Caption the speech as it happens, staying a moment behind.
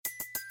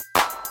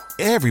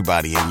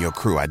Everybody in your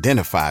crew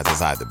identifies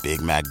as either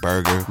Big Mac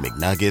Burger,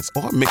 McNuggets,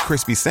 or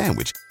McCrispy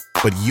Sandwich.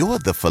 But you're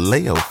the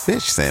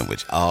Filet-O-Fish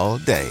Sandwich all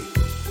day.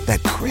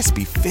 That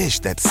crispy fish,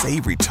 that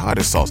savory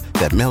tartar sauce,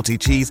 that melty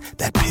cheese,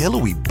 that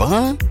pillowy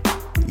bun.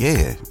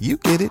 Yeah, you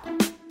get it.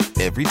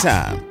 Every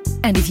time.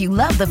 And if you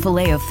love the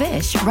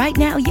Filet-O-Fish, right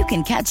now you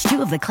can catch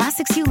two of the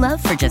classics you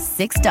love for just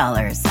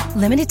 $6.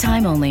 Limited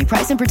time only.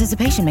 Price and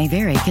participation may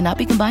vary. Cannot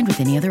be combined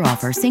with any other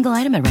offer. Single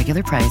item at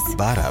regular price.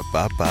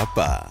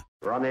 Ba-da-ba-ba-ba.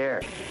 We're on the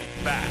air.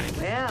 Back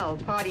Well,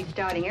 party's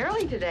starting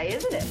early today,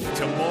 isn't it?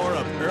 to more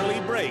of Early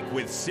Break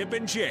with Sip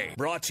and Jay.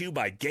 Brought to you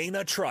by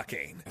Gaina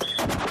Trucking.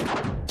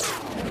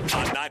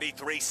 On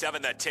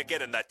 93.7 The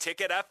Ticket and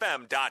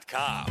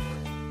theticketfm.com.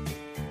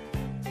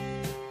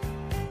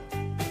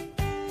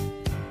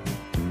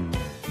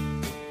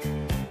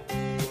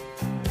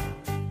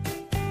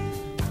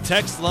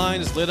 Text line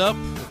is lit up.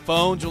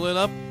 Phones are lit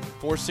up.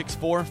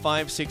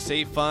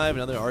 464-5685.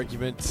 Another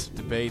argument,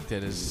 debate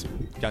that has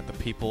got the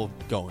people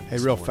going. Hey,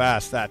 real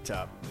fast, that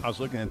I was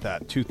looking at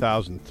that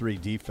 2003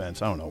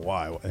 defense. I don't know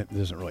why. It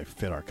doesn't really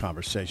fit our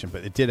conversation,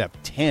 but it did have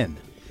 10.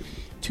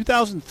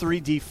 2003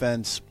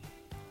 defense,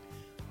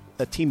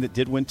 a team that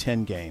did win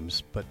 10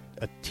 games, but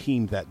a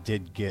team that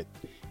did get,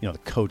 the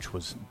coach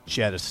was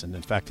jettisoned.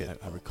 In fact, I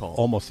recall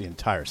almost the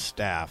entire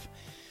staff.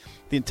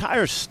 The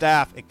entire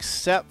staff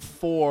except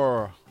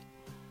for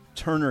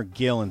Turner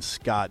Gill and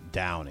Scott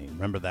Downing.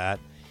 Remember that?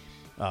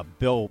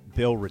 Bill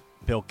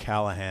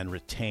Callahan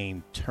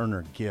retained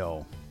Turner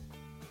Gill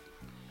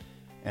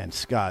and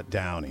Scott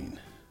Downing.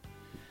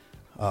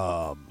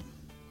 But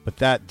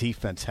that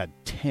defense had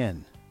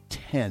 10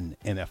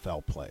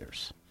 NFL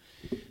players.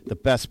 The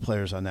best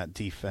players on that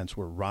defense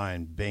were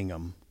Ryan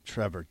Bingham,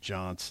 Trevor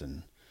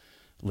Johnson,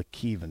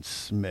 LaKeven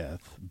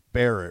Smith.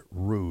 Barrett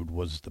Ruud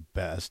was the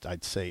best,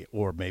 I'd say,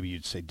 or maybe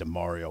you'd say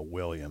DeMario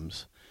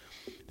Williams.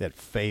 That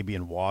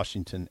Fabian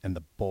Washington and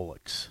the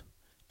Bullocks.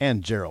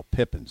 And Gerald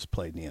Pippins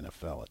played in the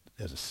NFL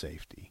as a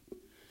safety.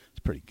 It's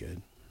pretty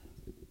good.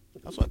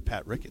 Also had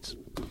Pat Ricketts.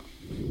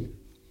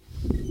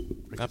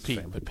 Not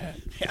Pete, but Pat.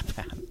 Yeah,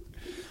 Pat.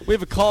 We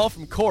have a call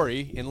from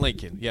Corey in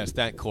Lincoln. Yes,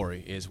 that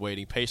Corey is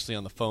waiting patiently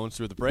on the phones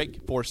through the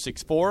break.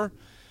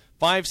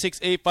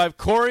 464-5685.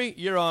 Corey,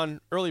 you're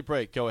on early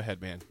break. Go ahead,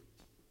 man.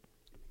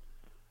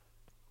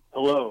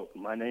 Hello,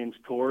 my name's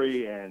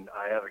Corey, and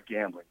I have a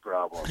gambling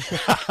problem.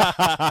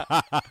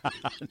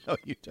 No,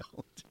 you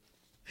don't.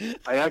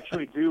 I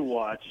actually do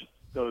watch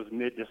those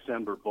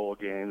mid-December bowl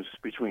games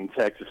between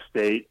Texas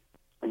State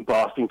and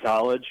Boston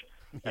College,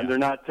 and they're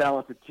not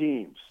talented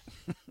teams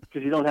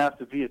because you don't have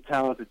to be a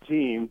talented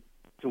team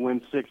to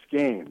win 6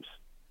 games.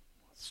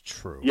 It's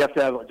true. You have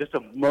to have just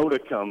a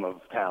modicum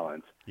of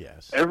talent.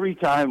 Yes. Every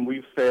time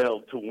we've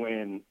failed to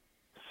win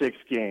 6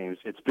 games,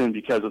 it's been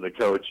because of the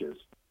coaches.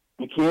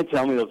 You can't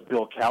tell me those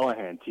Bill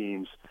Callahan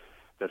teams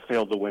that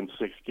failed to win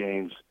 6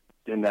 games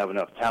didn't have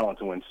enough talent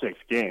to win 6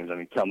 games. I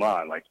mean, come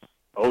on. Like,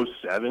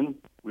 07,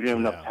 we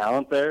didn't have enough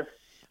talent there?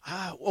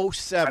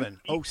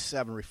 07,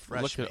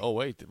 refresh Look at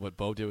 08, what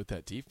Bo did with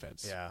that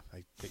defense. Yeah,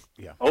 I think,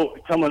 yeah. Oh,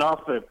 coming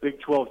off the Big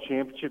 12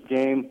 championship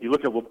game, you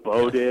look at what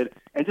Bo did,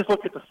 and just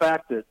look at the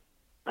fact that,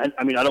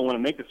 I mean, I don't want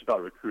to make this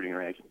about recruiting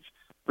rankings,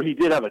 but he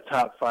did have a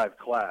top 5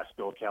 class,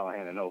 Bill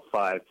Callahan, in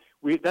 05.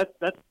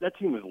 That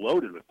team was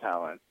loaded with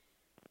talent.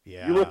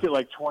 Yeah. You look at,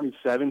 like,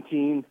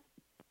 2017,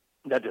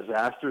 that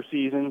disaster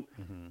season,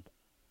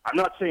 I'm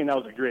not saying that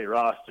was a great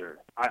roster.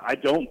 I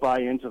don't buy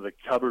into the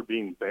cupboard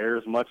being bare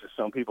as much as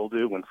some people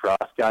do when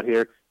Frost got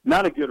here.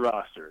 Not a good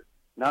roster.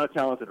 Not a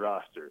talented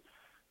roster.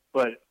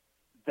 But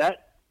the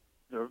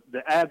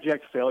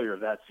abject failure of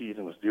that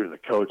season was due to the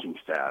coaching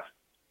staff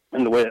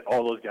and the way that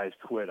all those guys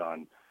quit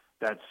on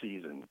that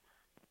season,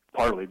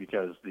 partly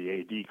because the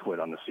AD quit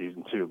on the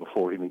season, too,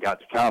 before we even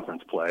got to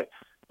conference play.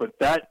 But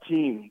that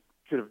team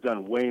could have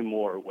done way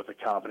more with a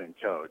competent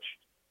coach.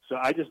 So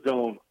I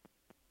don't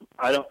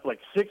like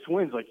 6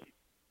 wins. Like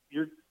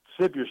you're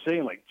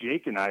saying like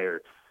Jake and I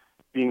are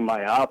being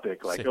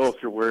myopic. Like, 6. Oh,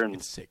 if you're wearing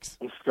 6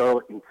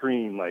 scarlet and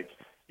cream, like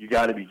you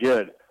got to be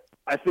good.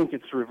 I think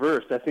it's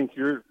reversed. I think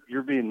you're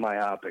being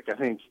myopic. I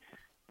think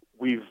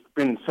we've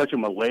been in such a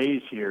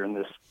malaise here in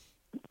this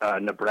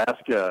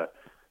Nebraska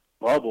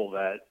bubble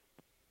that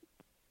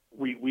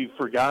we've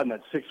forgotten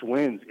that 6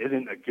 wins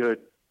isn't a good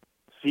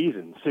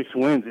season. 6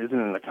 wins isn't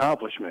an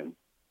accomplishment.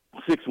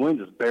 6 wins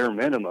is bare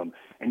minimum,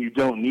 and you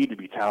don't need to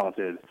be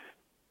talented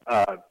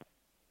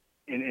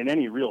in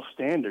any real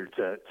standard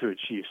to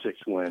achieve 6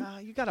 wins.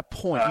 You got a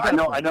point. I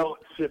know.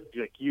 Sip,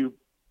 like you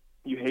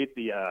hate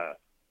the. I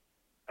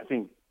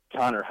think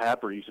Connor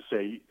Happer used to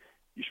say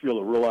you should be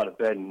able to roll out of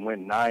bed and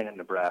win 9 at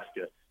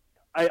Nebraska.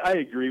 I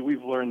agree.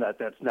 We've learned that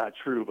that's not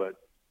true, but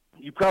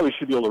you probably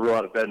should be able to roll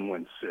out of bed and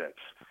win 6.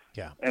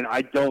 Yeah. And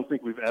I don't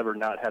think we've ever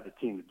not had the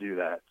team to do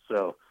that.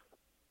 So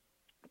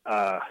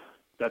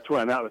that's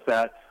where I'm at with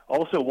that.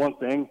 Also, one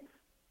thing,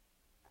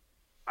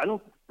 I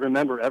don't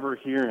remember ever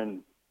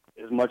hearing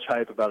as much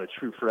hype about a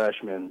true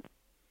freshman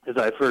as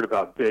I've heard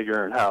about Big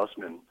Ern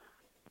Houseman,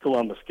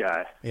 Columbus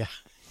guy. Yeah.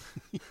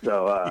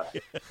 So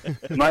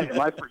am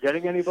I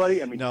forgetting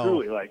anybody? I mean, No.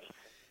 truly, like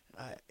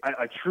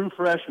a true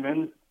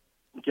freshman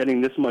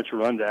getting this much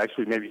run to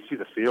actually maybe see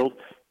the field.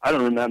 I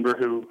don't remember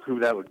who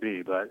that would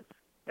be, but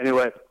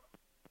anyway,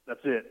 that's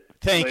it.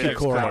 Thank you,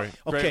 Corey.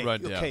 Great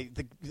Okay,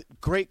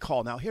 great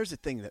call. Now, here's the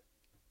thing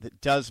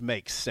that does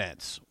make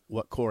sense,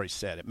 what Corey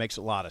said. It makes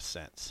a lot of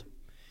sense.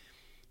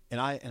 And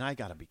I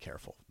got to be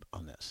careful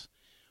on this.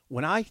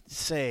 When I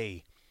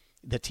say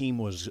the team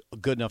was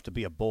good enough to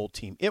be a bowl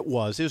team, it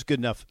was good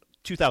enough.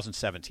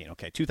 2017,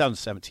 okay,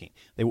 2017.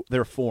 They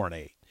were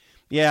 4-8.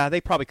 Yeah,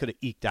 they probably could have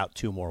eked out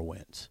 2 more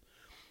wins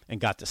and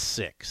got to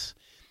 6.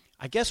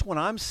 I guess when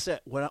I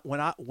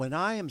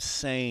am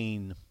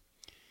saying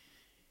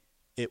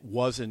it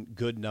wasn't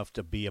good enough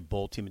to be a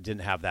bowl team, it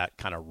didn't have that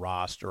kind of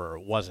roster, or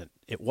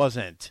it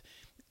wasn't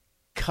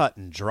cut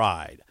and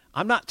dried.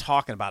 I'm not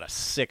talking about a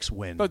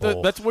 6-win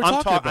bowl. That's what we're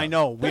talking about. I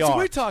know we that's are. What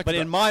we're talking but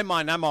about. in my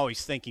mind, I'm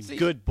always thinking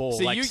good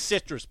bowl, like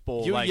Citrus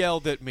Bowl. You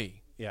yelled at me.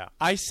 Yeah.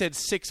 I said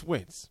 6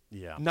 wins.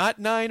 Yeah. Not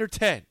 9 or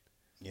 10.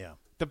 Yeah.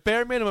 The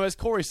bare minimum, as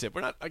Corey said, we're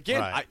not. Again,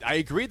 right. I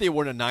agree they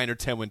weren't a 9 or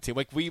 10 win team.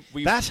 Like we.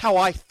 That's how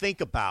I think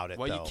about it.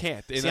 Well, though. you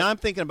can't. See, I'm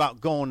thinking about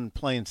going and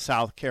playing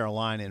South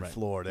Carolina and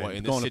Florida. Well,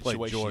 in going this to play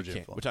situation, Georgia. you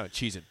can't. We're talking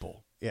Cheez-It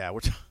Bowl. Yeah,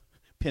 we're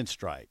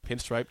pinstripe.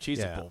 Pinstripe Cheez-It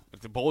Yeah. Bowl.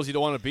 The bowls you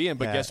don't want to be in,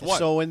 but guess what?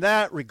 So in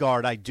that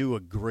regard, I do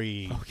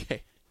agree.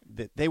 Okay.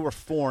 That they were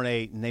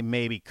 4-8, and they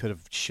maybe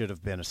should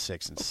have been a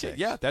 6-6.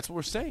 Yeah, that's what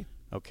we're saying.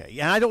 Okay.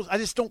 Yeah, I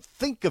just don't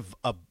think of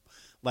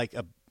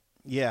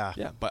yeah.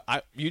 Yeah, but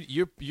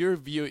you're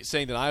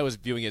saying that I was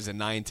viewing it as a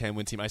 9-10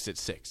 win team. I said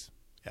 6.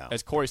 Yeah.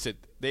 As Corey said,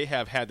 they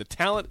have had the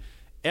talent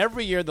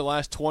every year in the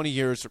last 20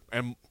 years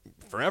and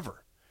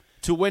forever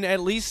to win at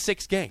least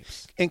 6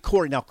 games. And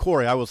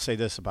Corey, I will say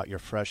this about your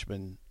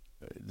freshman,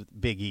 the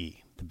Big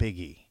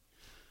E,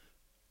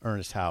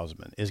 Ernest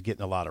Hausman, is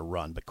getting a lot of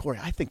run. But Corey,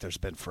 I think there's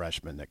been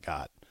freshmen that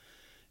got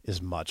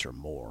as much or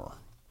more.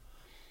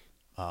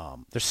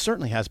 There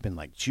certainly has been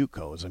like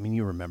JUCOs. I mean,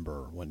 you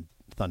remember when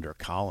Thunder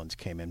Collins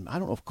came in. I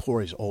don't know if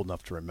Corey's old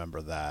enough to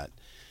remember that.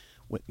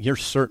 You're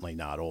certainly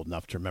not old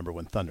enough to remember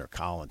when Thunder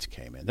Collins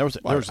came in. I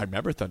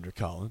remember Thunder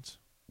Collins.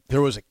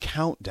 There was a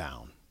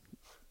countdown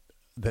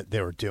that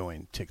they were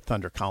doing to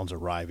Thunder Collins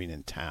arriving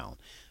in town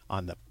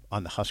on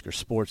the Husker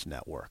Sports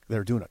Network. They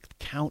were doing a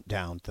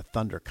countdown to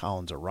Thunder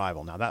Collins'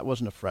 arrival. Now, that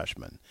wasn't a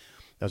freshman.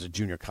 That was a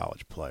junior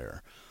college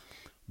player.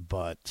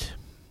 But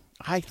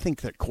I think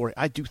that, Corey,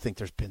 I do think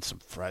there's been some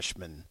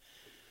freshmen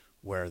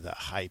where the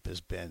hype has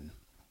been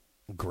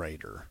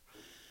greater.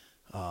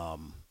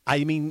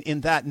 I mean, in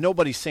that,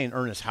 nobody's saying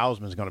Ernest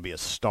Hausman is going to be a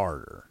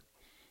starter,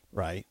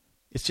 right?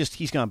 It's just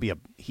he's going to be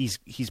he's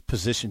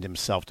positioned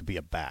himself to be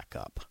a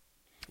backup.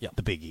 Yeah,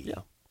 the Big E.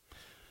 Yeah.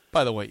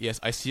 By the way, yes,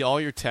 I see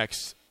all your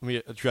texts. Let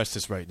me address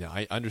this right now.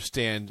 I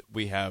understand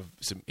we have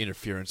some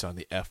interference on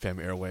the FM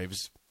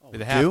airwaves.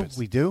 It happens.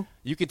 We do.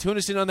 You can tune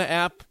us in on the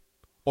app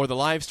or the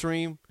live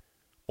stream,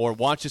 or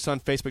watch us on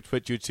Facebook,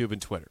 Twitch, YouTube, and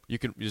Twitter.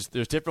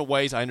 There's different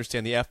ways. I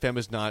understand the FM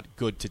is not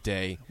good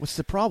today. What's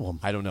the problem?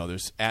 I don't know.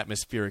 There's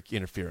atmospheric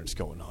interference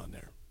going on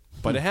there,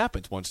 but it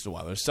happens once in a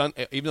while. There's sun,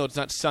 even though it's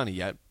not sunny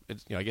yet.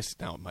 I guess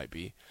now it might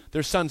be.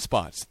 There's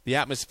sunspots. The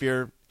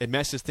atmosphere, it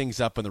messes things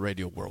up in the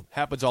radio world.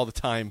 Happens all the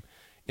time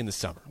in the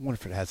summer. I wonder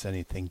if it has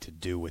anything to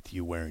do with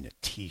you wearing a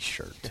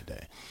T-shirt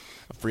today.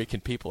 I'm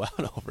freaking people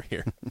out over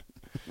here.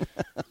 You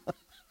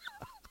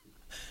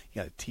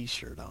got a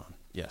T-shirt on.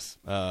 Yes.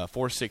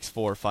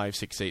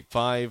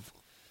 464-5685. Do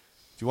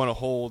you want to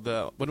hold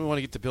when do we want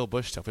to get to Bill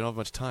Busch stuff? We don't have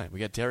much time. We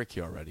got Derek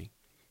here already.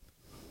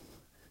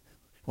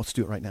 Let's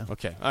do it right now.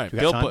 Okay. All right.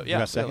 Bill Busch.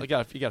 Yeah, you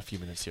got a few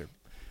minutes here.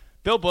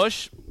 Bill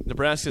Busch,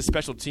 Nebraska's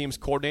special teams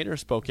coordinator,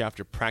 spoke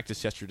after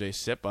practice yesterday,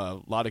 SIP. A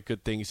lot of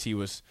good things he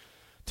was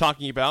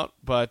talking about,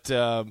 but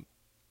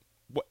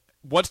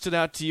what stood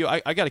out to you?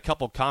 I got a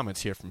couple of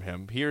comments here from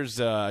him.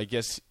 Here's, I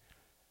guess,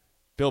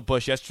 Bill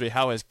Busch yesterday.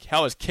 How has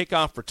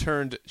kickoff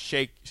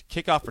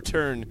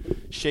return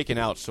shaken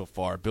out so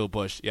far? Bill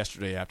Busch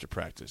yesterday after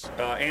practice.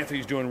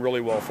 Anthony's doing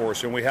really well for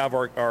us, and we have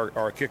our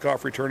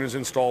kickoff return is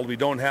installed. We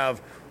don't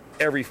have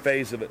every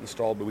phase of it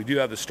installed, but we do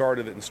have the start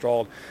of it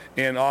installed.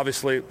 And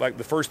obviously, like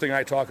the first thing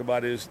I talk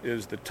about is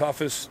the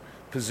toughest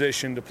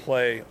position to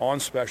play on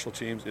special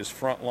teams is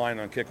front line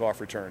on kickoff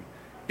return.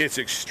 It's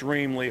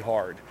extremely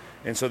hard.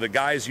 And so the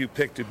guys you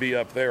pick to be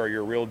up there are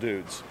your real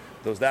dudes.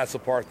 That's the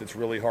part that's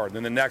really hard.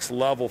 Then the next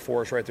level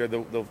for us right there,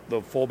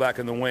 the fullback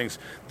and the wings,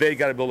 they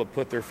got to be able to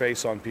put their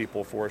face on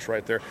people for us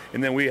right there.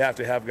 And then we have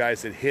to have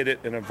guys that hit it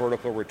in a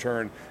vertical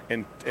return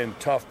and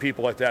tough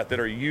people like that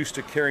are used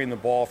to carrying the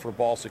ball for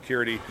ball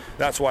security.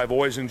 That's why I've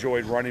always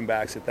enjoyed running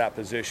backs at that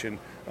position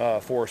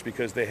for us,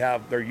 because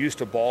they're used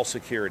to ball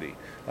security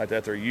like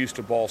that. They're used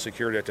to ball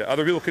security like that.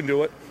 Other people can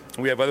do it.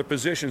 We have other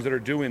positions that are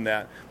doing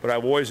that, but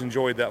I've always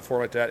enjoyed that for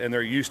like that, and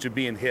they're used to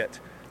being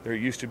hit. They're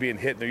used to being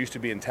hit, and they're used to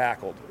being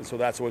tackled. And so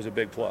that's always a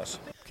big plus.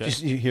 Okay.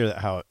 Just, you hear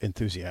how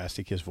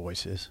enthusiastic his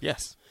voice is?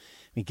 Yes.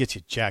 He gets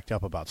you jacked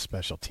up about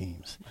special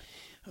teams.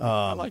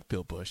 I like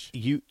Bill Busch.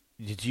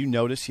 Did you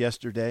notice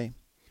yesterday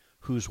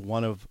who's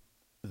one of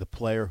the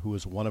player who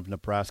is one of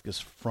Nebraska's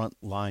front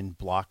line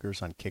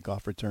blockers on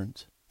kickoff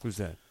returns? Who's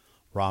that?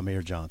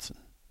 Ramir Johnson.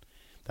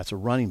 That's a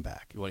running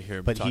back. You want to hear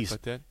him but talk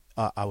about that?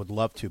 I would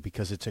love to,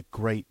 because it's a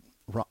great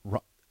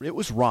it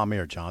was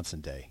Ramir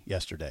Johnson Day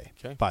yesterday,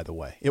 by the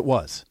way. It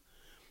was.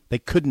 They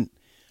couldn't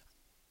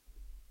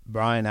 –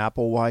 Brian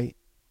Applewhite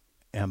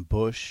and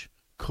Busch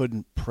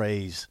couldn't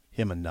praise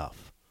him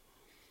enough.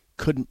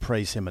 Couldn't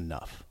praise him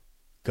enough.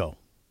 Go.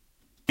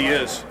 He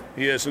is.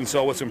 And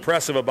so what's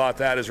impressive about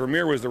that is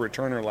Ramir was the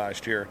returner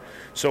last year.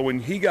 So when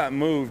he got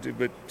moved,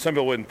 but some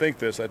people wouldn't think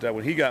this, that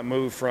when he got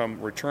moved from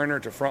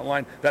returner to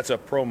frontline, that's a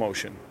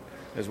promotion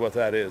is what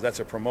that is. That's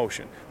a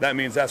promotion. That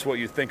means that's what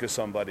you think of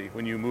somebody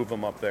when you move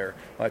them up there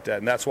like that,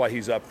 and that's why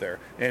he's up there.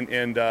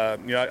 And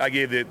I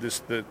gave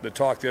the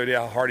talk the other day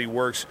how hard he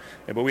works,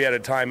 but we had a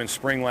time in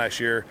spring last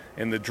year,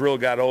 and the drill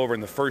got over,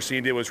 and the first thing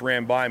he did was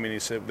ran by me, and he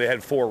said they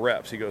had 4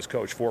 reps. He goes,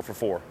 Coach, 4 for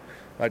 4.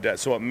 Like that.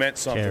 So it meant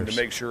something to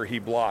make sure he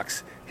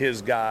blocks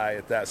his guy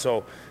at that.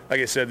 So,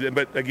 like I said,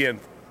 but again,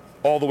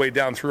 all the way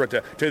down through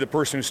it. To the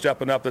person who's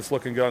stepping up that's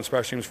looking good on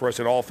special teams for us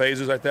in all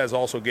phases like that is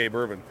also Gabe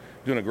Irvin,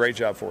 doing a great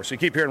job for us. So you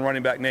keep hearing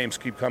running back names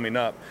keep coming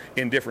up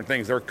in different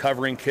things. They're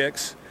covering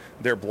kicks.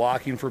 They're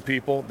blocking for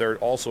people. They're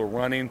also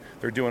running.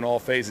 They're doing all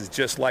phases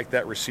just like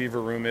that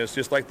receiver room is,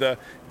 just like the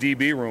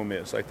DB room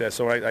is like that.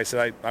 So I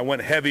said I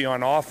went heavy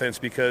on offense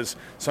because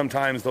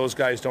sometimes those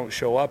guys don't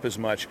show up as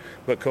much.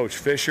 But Coach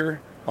Fisher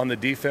on the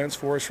defense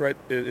for us, right,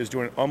 is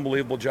doing an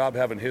unbelievable job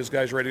having his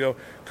guys ready to go.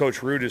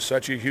 Coach Root is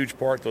such a huge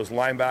part. Those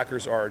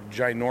linebackers are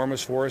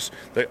ginormous for us.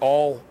 They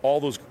all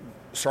those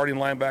starting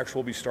linebackers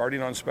will be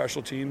starting on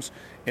special teams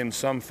in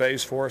some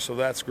phase for us, so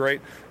that's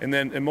great. And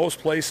then in most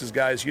places,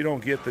 guys, you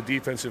don't get the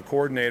defensive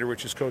coordinator,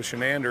 which is Coach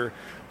Shenander.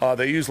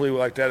 They usually,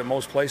 like that at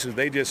most places,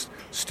 they just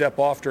step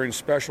off during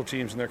special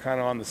teams, and they're kind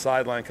of on the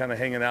sideline, kind of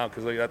hanging out,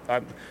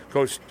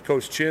 because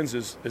Coach Chins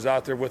is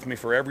out there with me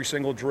for every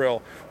single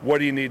drill. What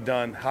do you need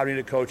done? How do you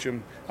need to coach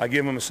him? I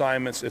give him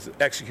assignments. It's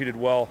executed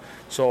well.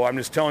 So I'm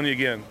just telling you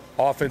again,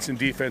 offense and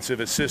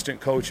defensive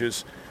assistant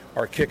coaches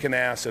are kicking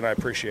ass, and I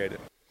appreciate it.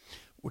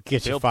 We'll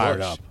get you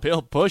fired up.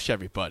 Bill Busch,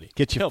 everybody.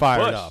 Get you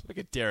fired up. Look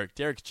at Derek.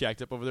 Derek's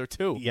jacked up over there,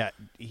 too. Yeah,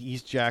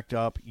 he's jacked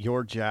up.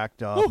 You're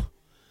jacked up.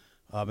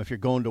 If you're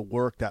going to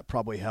work, that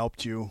probably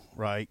helped you,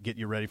 right? Get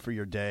you ready for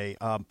your day.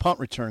 Punt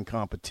return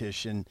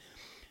competition.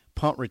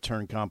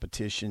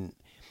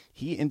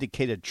 He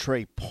indicated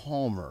Trey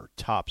Palmer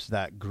tops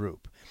that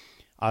group.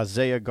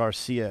 Isaiah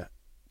Garcia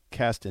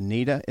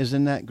Castaneda is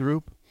in that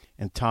group.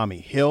 And Tommy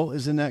Hill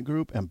is in that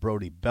group, and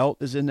Brody Belt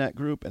is in that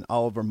group, and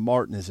Oliver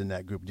Martin is in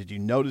that group. Did you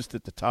notice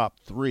that the top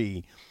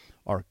 3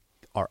 are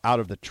out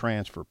of the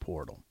transfer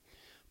portal?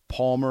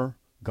 Palmer,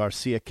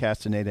 Garcia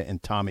Castaneda,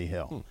 and Tommy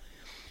Hill.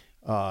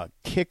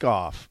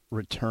 Kickoff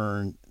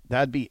return,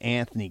 that'd be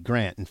Anthony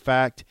Grant. In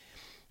fact,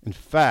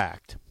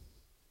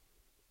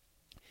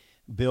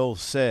 Bill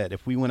said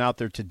if we went out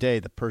there today,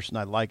 the person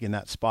I'd like in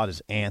that spot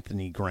is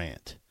Anthony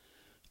Grant,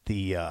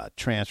 the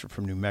transfer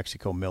from New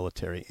Mexico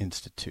Military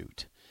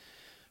Institute.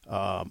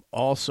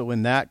 Also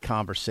in that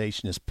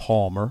conversation is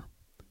Palmer,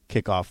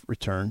 kickoff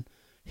return,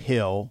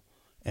 Hill,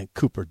 and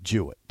Cooper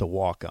Jewett, the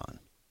walk-on,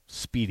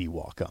 speedy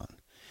walk-on.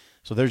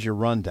 So there's your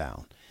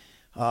rundown.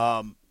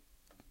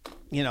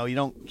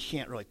 You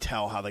can't really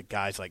tell how the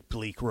guys like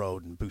Bleak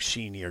Road and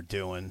Buschini are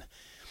doing,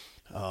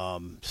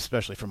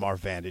 especially from our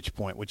vantage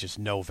point, which is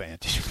no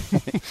vantage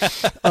point.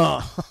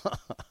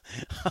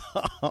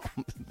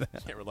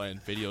 Can't rely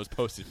on videos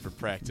posted for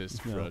practice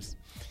for us.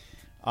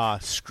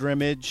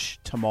 Scrimmage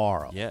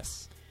tomorrow.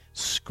 Yes.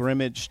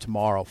 Scrimmage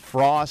tomorrow.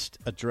 Frost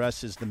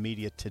addresses the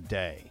media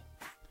today.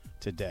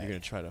 You're going to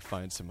try to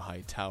find some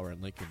high tower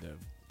in Lincoln to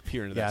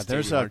peer into that Yeah,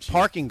 stadium, there's a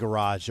parking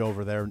garage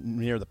over there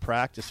near the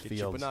practice Get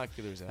fields. your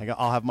binoculars out.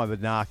 I'll have my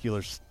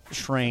binoculars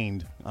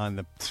trained on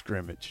the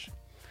scrimmage.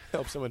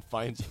 Hope someone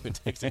finds you and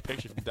takes a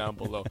picture from down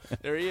below.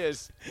 There he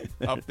is,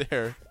 up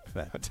there,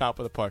 on top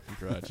of the parking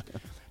garage.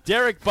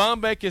 Derek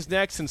Bombeck is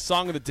next, and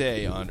Song of the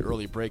Day on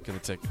Early Break in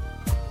the Ticket.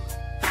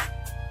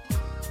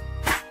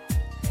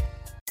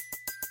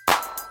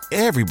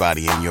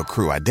 Everybody in your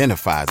crew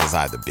identifies as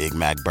either Big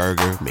Mac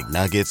Burger,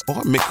 McNuggets,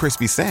 or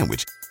McCrispy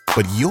Sandwich.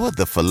 But you're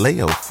the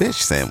Filet-O-Fish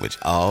Sandwich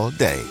all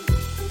day.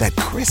 That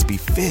crispy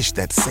fish,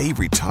 that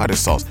savory tartar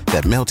sauce,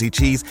 that melty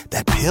cheese,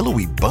 that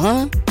pillowy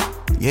bun.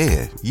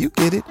 Yeah, you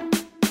get it.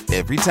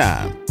 Every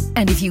time.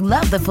 And if you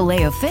love the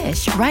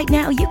Filet-O-Fish, right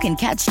now you can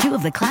catch 2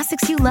 of the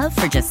classics you love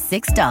for just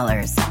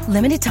 $6.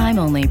 Limited time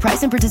only.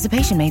 Price and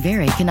participation may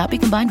vary. Cannot be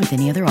combined with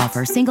any other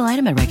offer. Single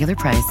item at regular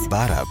price.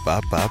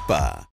 Ba-da-ba-ba-ba.